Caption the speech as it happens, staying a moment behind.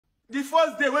The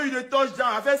first day when you dey touch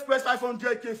down, I first press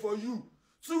 500K for you.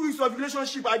 2 weeks of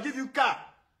relationship, I give you car.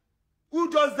 Who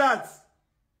does that?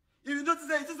 If you don't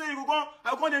say you go go,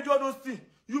 I can't do all those things.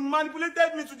 You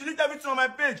manipulated me to delete everything on my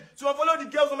page. To unfollow the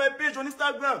girls on my page on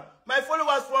Instagram. My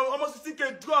followers from almost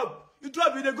 60K drop. You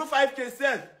drop, you they go 5K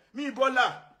self. Me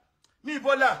Bola.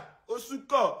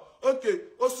 Osuko. Okay.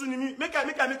 Osunimi. Make her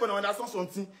understand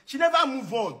something. She never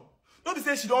move on. Don't be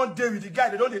saying she don't date with the guy.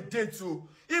 They don't date too.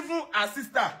 Even her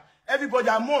sister, everybody,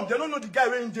 her mom, they don't know the guy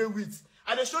where he date with.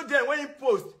 And they show them when he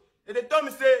post. They tell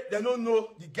me say they don't know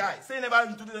the guy. Say he never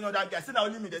introduced another guy. Say now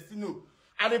only me they still know.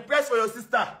 And they press for your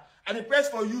sister. And they press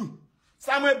for you.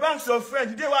 Samuel Banks, your friend,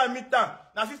 the day when I meet them,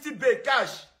 now 50 bay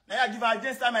cash. Now you give her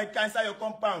inside my car, inside your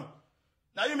compound.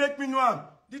 Now you make me know him.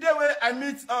 The day when I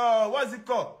meet, what's it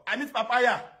called? I meet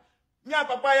Papaya. Me and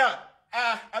Papaya,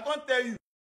 I can't tell you.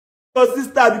 Your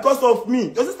sister, because of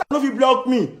me. Your sister don't block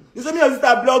me. You say me your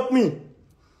sister block me.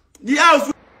 The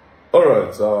house.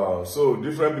 Alright, so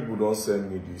different people don't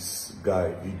send me this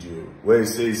guy video where he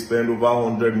say he spent over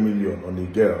 100 million on the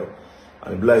girl.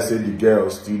 And the black say the girl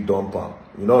still dump him.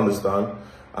 You don't understand?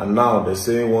 And now they're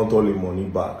saying want all the money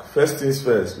back. First things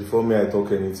first, before me I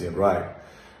talk anything, right?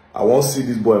 I want to see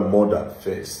this boy mother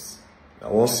first. I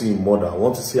want to see him mother. I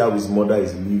want to see how his mother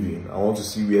is living. I want to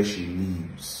see where she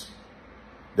lives.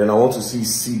 Then I want to see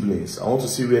his siblings. I want to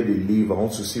see where they live. I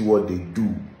want to see what they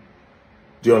do.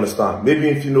 Do you understand? Maybe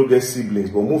if you don't get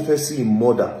siblings, but we'll first see him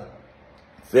mother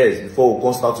first before we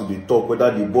can start to be talk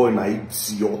whether the boy na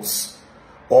idiot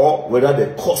or whether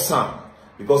they curse him.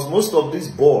 Because most of these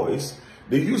boys,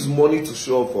 they use money to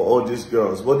show up for all these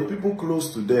girls, but the people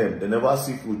close to them, they never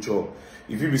see food chop.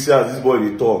 If you be saying as this boy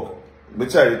they talk, make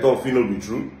sure they talk feel no be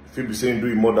true. If you be saying do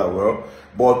your mother well,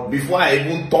 but before I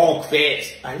even talk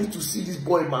first, I need to see this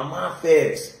boy mama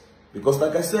first. Because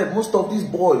like I said, most of these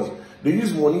boys, they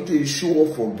use money to show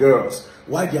up for girls,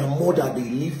 while their mother they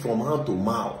live from hand to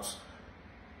mouth.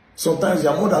 Sometimes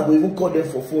their mother will even call them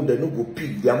for phone, they no go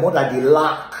pick. Their mother they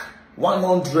lack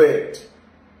 100.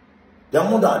 Their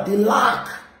mother they lack.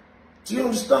 Do you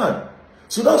understand?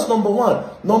 So that's number one.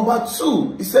 Number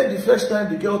two, he said the first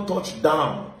time the girl touched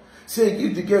down, say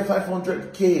give the girl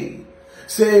 500K.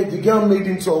 Say the girl made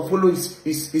him to unfollow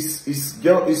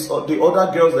the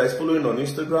other girls that is following on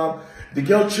Instagram. The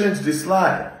girl changed the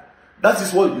slide. That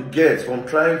is what you get from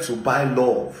trying to buy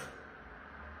love.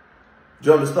 Do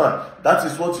you understand? That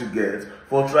is what you get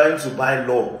for trying to buy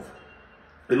love.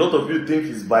 A lot of you think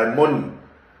it's by money.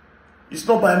 It's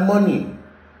not by money.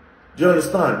 Do you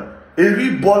understand? A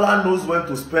real baller knows when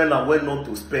to spend and when not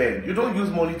to spend. You don't use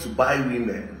money to buy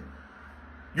women.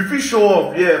 You feel show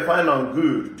off, yeah, fine and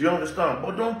good. Do you understand?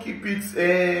 But don't keep it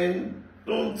in.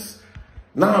 Don't.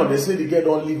 Now they say the girl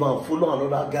don't leave and follow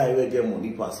another guy where get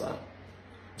money pass her.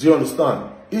 Do you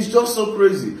understand? It's just so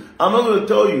crazy. I'm not going to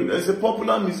tell you, there's a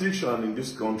popular musician in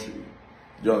this country.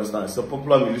 Do you understand? It's a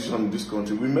popular musician in this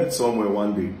country. We met somewhere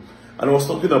one day. And I was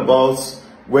talking about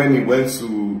when he went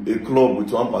to a club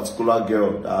with one particular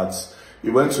girl, that he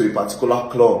went to a particular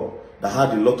club that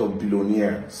had a lot of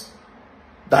billionaires.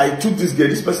 That he took this girl,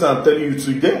 this person I'm telling you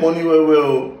to get money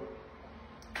well.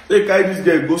 They carry this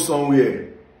girl, go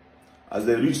somewhere. As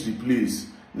they reach the place,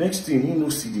 next thing, he no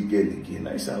see the girl again.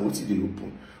 I said, what did they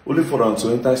open? Only for them to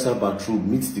enter inside bathroom,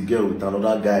 meet the girl with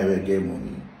another guy where get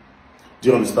money. Do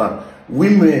you understand?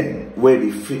 Women, where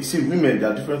they see women,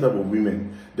 there are different types of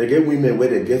women. They get women where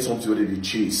they get something where they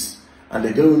chase. And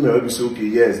they get women where they say, okay,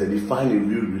 yes, they find a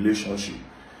real relationship.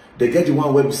 They get the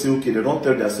one where they say, okay, they don't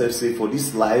tell themselves, say, for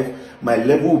this life, my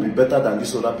level will be better than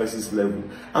this other person's level.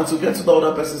 And to get to the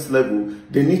other person's level,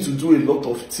 they need to do a lot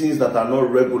of things that are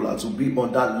not regular to be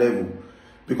on that level.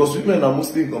 Because women are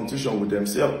mostly in competition with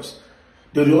themselves.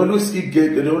 They always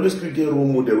get role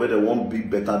model where they want to be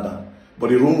better than. But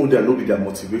the role model will be their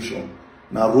motivation.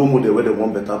 Now role model where they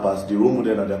want better pass, the role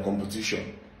model are their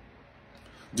competition.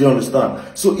 Do you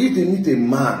understand? So if they meet a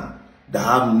man that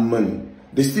have money,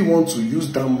 they still want to use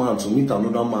that man to meet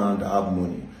another man that have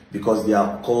money, because they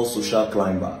are called social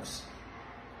climbers.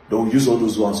 They will use all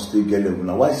those ones to stay get level.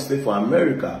 Now, why is it stay for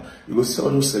America? You go see all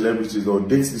those celebrities, or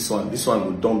date this one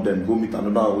will dump them, go meet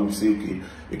another one, will say, okay,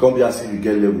 it can't be as if you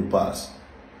get level pass.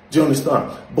 Do you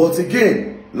understand? But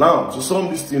again, now, to sum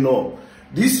this thing up,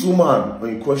 this woman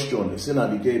in question, they say now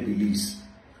the girl believes.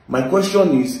 My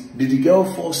question is, did the girl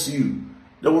force you?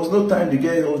 There was no time the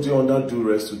girl held you under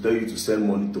duress to tell you to send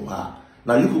money to her.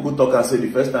 Now you could go talk and say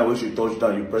the first time when she touched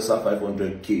down, you press her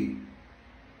 500K.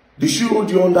 Did she hold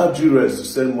you under duress to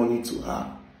send money to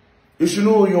her? If she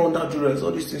know you under duress,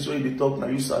 all these things when you talk now,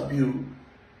 you sabi you.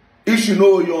 If she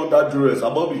know you under duress,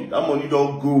 Bobby, that money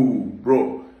don't go,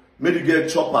 bro. Maybe get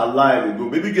chop alive, go.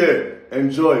 Maybe get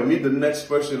enjoy, meet the next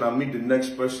person and meet the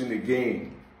next person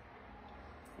again.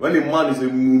 When a man is a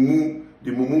mumu,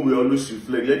 the mumu will always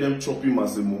reflect. Let them chop him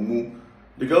as a mumu.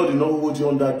 The girl did not hold you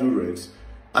under duress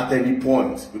at any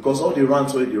point, because all the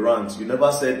rants were the rants. You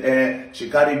never said, she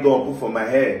carried gun, put for my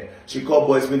head. She called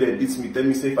boys when they beat me, tell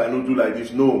me say if I don't do like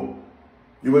this. No.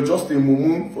 You were just a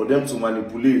mumu for them to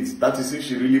manipulate. That is if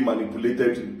she really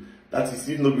manipulated you. That is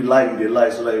if no be lying the lie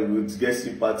so that you would get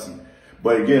sympathy.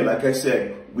 But again, like I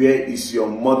said, where is your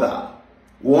mother?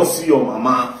 We want to see your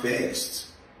mama first.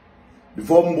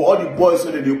 Before all the boys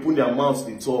when they open their mouths,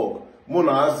 they talk.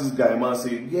 Mona asked this guy, man,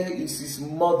 say, where is his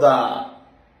mother?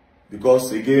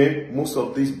 Because again, most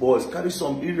of these boys carry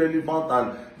some irrelevant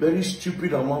and very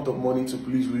stupid amount of money to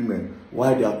please women,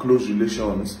 while their close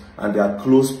relations and their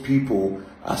close people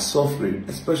are suffering,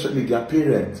 especially their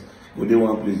parents, when they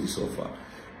want to please to suffer.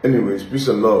 Anyways, peace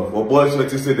and love. For boys when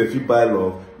they say they feel buy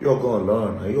love, you're gonna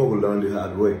learn, and you're gonna learn the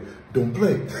hard way. Don't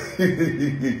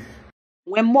play.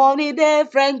 When money dey,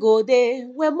 friend go dey.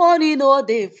 When money no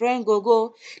dey, friend go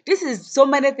go. This is so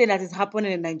many things that is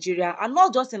happening in Nigeria, and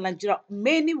not just in Nigeria,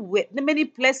 many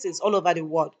places all over the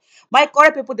world. My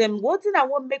correct people, them one thing I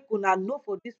want make una know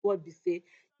for this world be say, you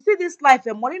see this life,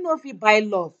 money no fit buy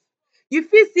love. You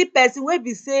fit see person wey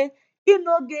be say he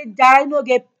no get jara, he no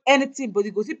get anything, but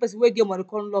you go see person wey get money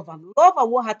come love am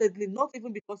wholeheartedly, not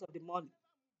even because of the money.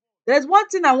 There's one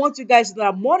thing I want you guys to know,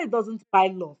 that money doesn't buy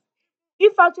love.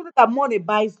 If actually that money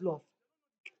buys love,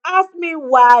 ask me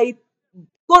why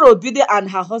Korobide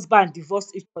and her husband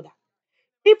divorced each other.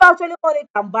 If actually money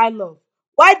can buy love,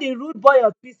 why the rude boy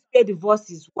of P-Square divorced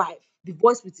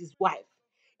with his wife?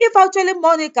 If actually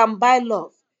money can buy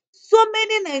love, so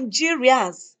many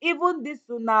Nigerians, even this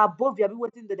una above you,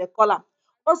 wetin dem dey call am,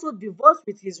 also divorced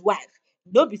with his wife.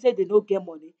 No be say they no get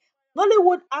money.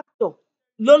 Nollywood actor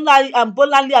Lonali and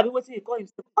Bolanle abi wetin he call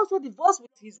himself also divorced with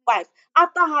his wife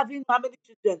after having how many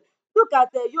children? Look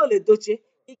at Yul Edochie.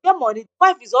 He get money. The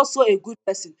wife is also a good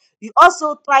person. He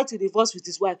also tried to divorce with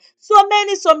his wife. So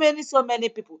many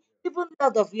people. Even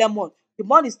Lord of Lemon, the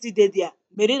money still dey there.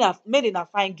 Made in a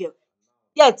fine girl.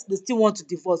 Yet they still want to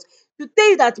divorce. To tell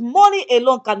you that money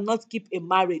alone cannot keep a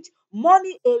marriage.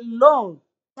 Money alone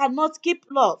cannot keep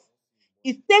love.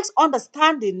 It takes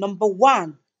understanding, number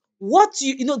one, what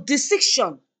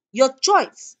decision, your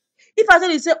choice. If I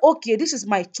tell you, say, okay, this is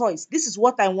my choice, this is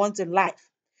what I want in life,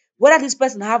 whether this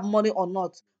person have money or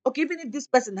not. Okay, even if this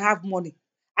person have money,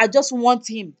 I just want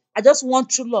him. I just want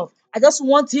true love. I just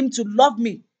want him to love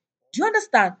me. Do you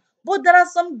understand? But there are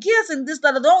some girls in this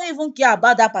that don't even care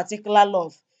about that particular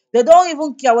love. They don't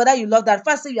even care whether you love that.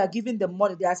 First, say you are giving them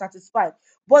money, they are satisfied.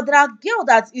 But there are girls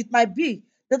that it might be,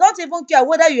 they don't even care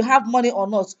whether you have money or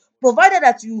not. Provided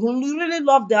that you really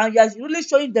love them and you are really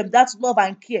showing them that love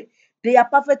and care, they are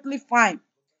perfectly fine.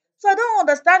 So I don't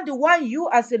understand the one you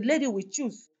as a lady will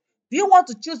choose. Do you want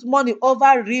to choose money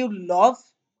over real love?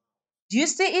 Do you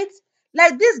see it?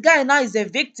 Like this guy now is a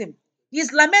victim.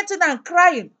 He's lamenting and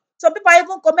crying. Some people are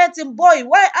even commenting, boy,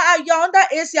 why you're under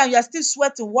AC and you're still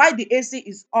sweating? Why the AC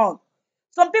is on?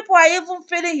 Some people are even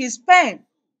feeling his pain.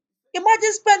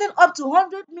 Imagine spending up to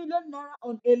 100 million naira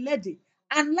on a lady,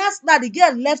 and last night the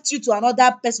girl left you to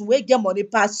another person wey get money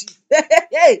pass you.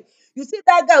 Hey, you see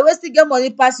that guy wey still get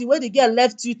money pass you wey the girl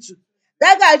left you to.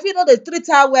 That guy fit no dey treat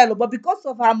her well, but because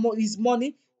of his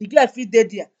money, the girl fit dey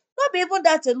there. No be even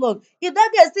that alone. If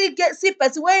that girl still see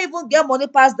person wey even get money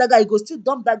pass that guy, he go still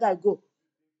dump that guy go.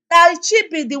 Na she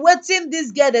be the wetin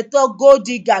dis girl dey talk gold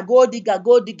digger, gold digger,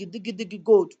 gold digi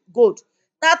gold.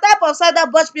 Na type of side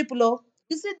bunch people oh.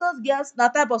 You see those girls, na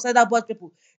type of side bunch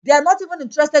people. They are not even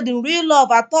interested in real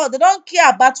love at all. They don't care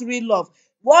about real love.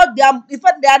 What their in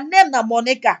fact their name na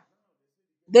Monica.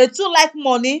 They too like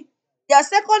money. Their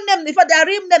second name, in fact their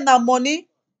real name na money.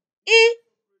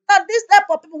 Na dis type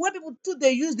of people wey people too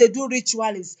dey use dey do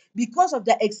rituals because of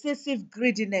their excessive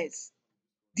greediness.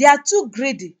 They are too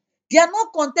greedy. They are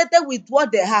not contented with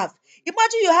what they have.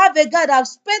 Imagine you have a guy that have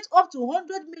spent up to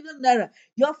 100 million naira.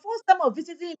 Your first time of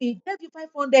visiting him, he gave you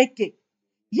 500K.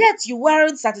 Yet you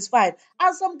weren't satisfied.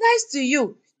 And some guys to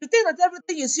you think that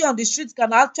everything you see on the streets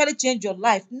can actually change your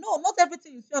life. No, not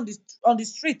everything you see on the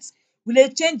streets will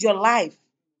change your life.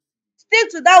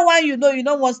 Stick to that one you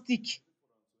don't want stick.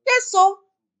 Yes, so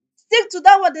stick to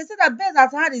that one. They say that birds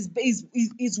at hand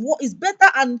is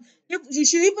better, and if you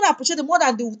should even appreciate it more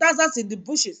than the thousands in the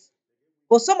bushes.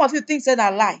 But some of you think say na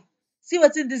lie. See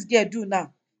wetin dis girl do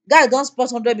now. Guy don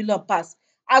spot 100 million pass.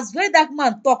 As very dark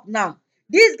man talk now,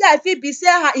 dis guy fit be say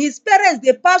his parents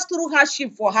dey pass through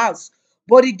hardship for house,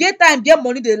 but e get time get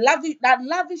money dey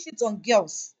lavish it on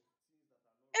girls.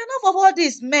 Enough of all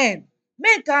dis men.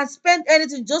 Men can spend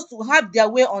anything just to have their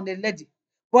way on a lady.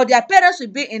 but their parents will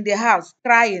be in the house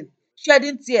crying,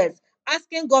 shedding tears,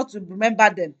 asking God to remember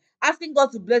them, asking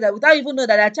God to bless them without even knowing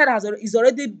that their child is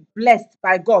already blessed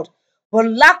by God, but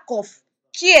lack of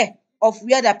care of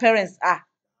where their parents are.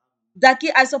 Daki,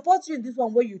 I support you in this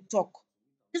one where you talk.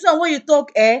 This one where you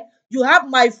talk, you have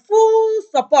my full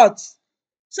support.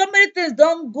 So many things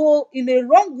don't go in a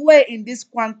wrong way in this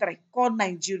country called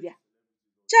Nigeria.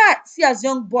 Child, see as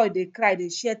young boy they cry, they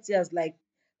shed tears like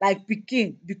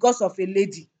pikin because of a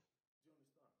lady.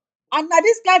 And na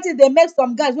dis kain thing dey make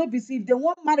some guys wey be sey if dem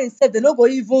wan marry sef dem no go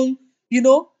even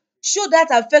show dat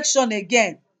affection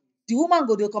again. The woman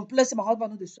go dey complain sey my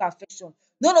husband no dey show affection.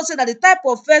 No know sey na the type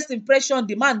of first impression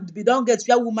the man bin don get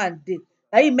where woman dey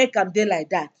na im make am dey like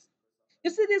dat.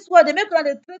 You see dis world dey make una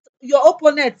dey treat your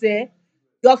opponent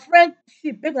your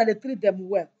friendship make una dey treat dem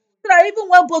well. So dat even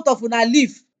when both of una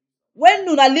leave, when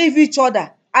una leave each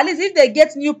other, at least if dey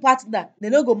get new partner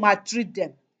dem no go maltreat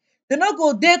dem. Dem no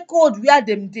go dey cold where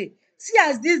dem dey. See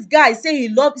as dis guy say he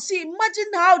love, see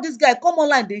imagine how dis guy come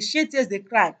online dey shed tears dey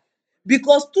cry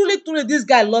because truly truly dis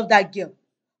guy love dat girl,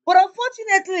 but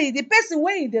unfortunately the person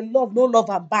wey he dey love no love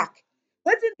am back.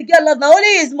 Wetin the girl love na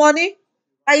only his money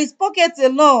and his pocket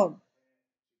alone.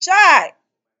 Chai!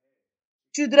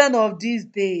 Children of dis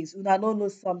days una no know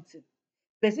something.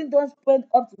 Person don spend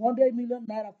up to 100 million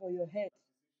naira for your head,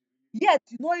 yet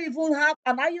you no even have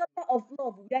an iota of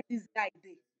love where dis guy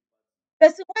dey.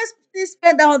 Person wey still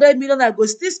spend dat 100 million naira go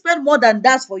still spend more than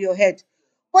dat for your head,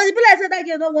 but e be like sey dat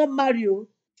girl no wan marry oo.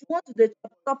 She want to dey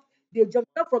chop chop, dey jump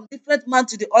jump from different man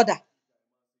to the other.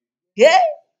 Na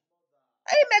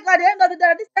im make at the end of the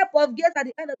day dis type of girls at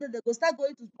the end of the day dey go start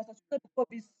going to prostitution before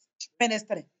dis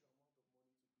ministry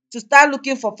to start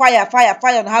looking for fire fire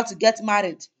fire on how to get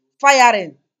married.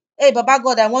 Firing. Hey baba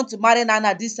God, I want to marry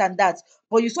Nana dis and dat,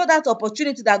 but you saw dat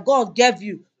opportunity dat God gave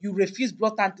you, you refuse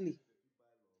blatantly.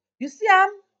 You see am?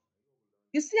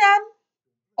 You see am?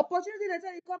 Opportunity dey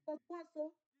say e come but once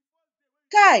oo.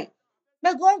 Kai!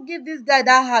 May God give dis guy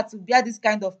dat heart to bear dis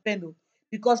kind of pain oo,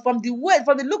 because from the way,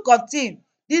 from the look of thing,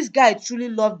 dis guy truly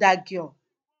love dat girl.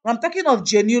 I'm talking of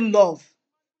genuine love.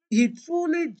 He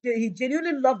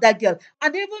genuinely love dat girl,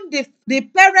 and even the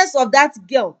parents of dat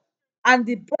girl and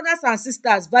the brothers and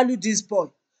sisters value dis boy.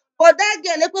 But dat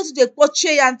girl ekwensu dey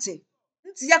kpochie ya ntị.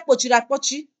 Ntị ya kpochiri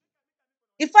akpochi.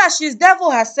 In fact, she is devil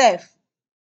herself.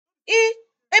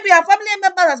 Maybe her family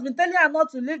members has been telling her not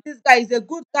to leave dis guy, he's a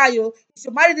good guy oo, you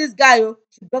should marry dis guy oo,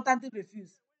 she blatantly refuse.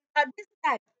 And dis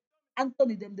time,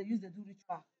 Anthony dem dey use dey do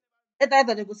ritual.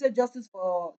 Later dem go say justice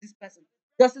for dis person,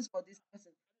 justice for dis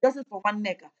person, justice for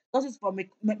Nwaneka, justice for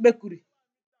Mercury.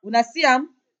 Una see am?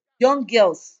 Young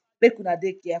girls, make una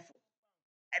dey careful.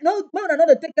 No, make una no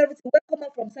dey take everything wey come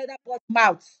out from inside dat boy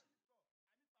mouth.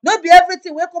 No be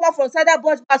everything wey come out from inside dat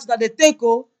boy mouth una dey take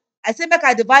oo. I say make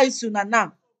I advise una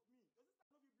now.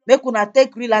 Make una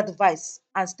take real advice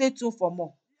and stay tuned for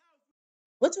more.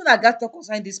 Wetin una gat talk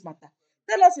concerning dis matter?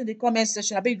 Tell us in the comment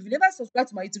section. Abeg if you never subscribe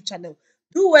to my YouTube channel,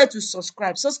 do well to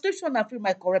subscribe. Subscription na free,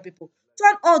 my correct people.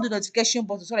 Turn on the notification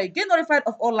button so that you get notified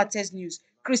of all latest news.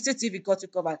 Christy TV got you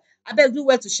covered. Abeg do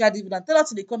well to share this video and tell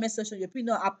us in the comment section your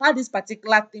opinion about this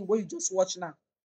particular thing wey you just watch now.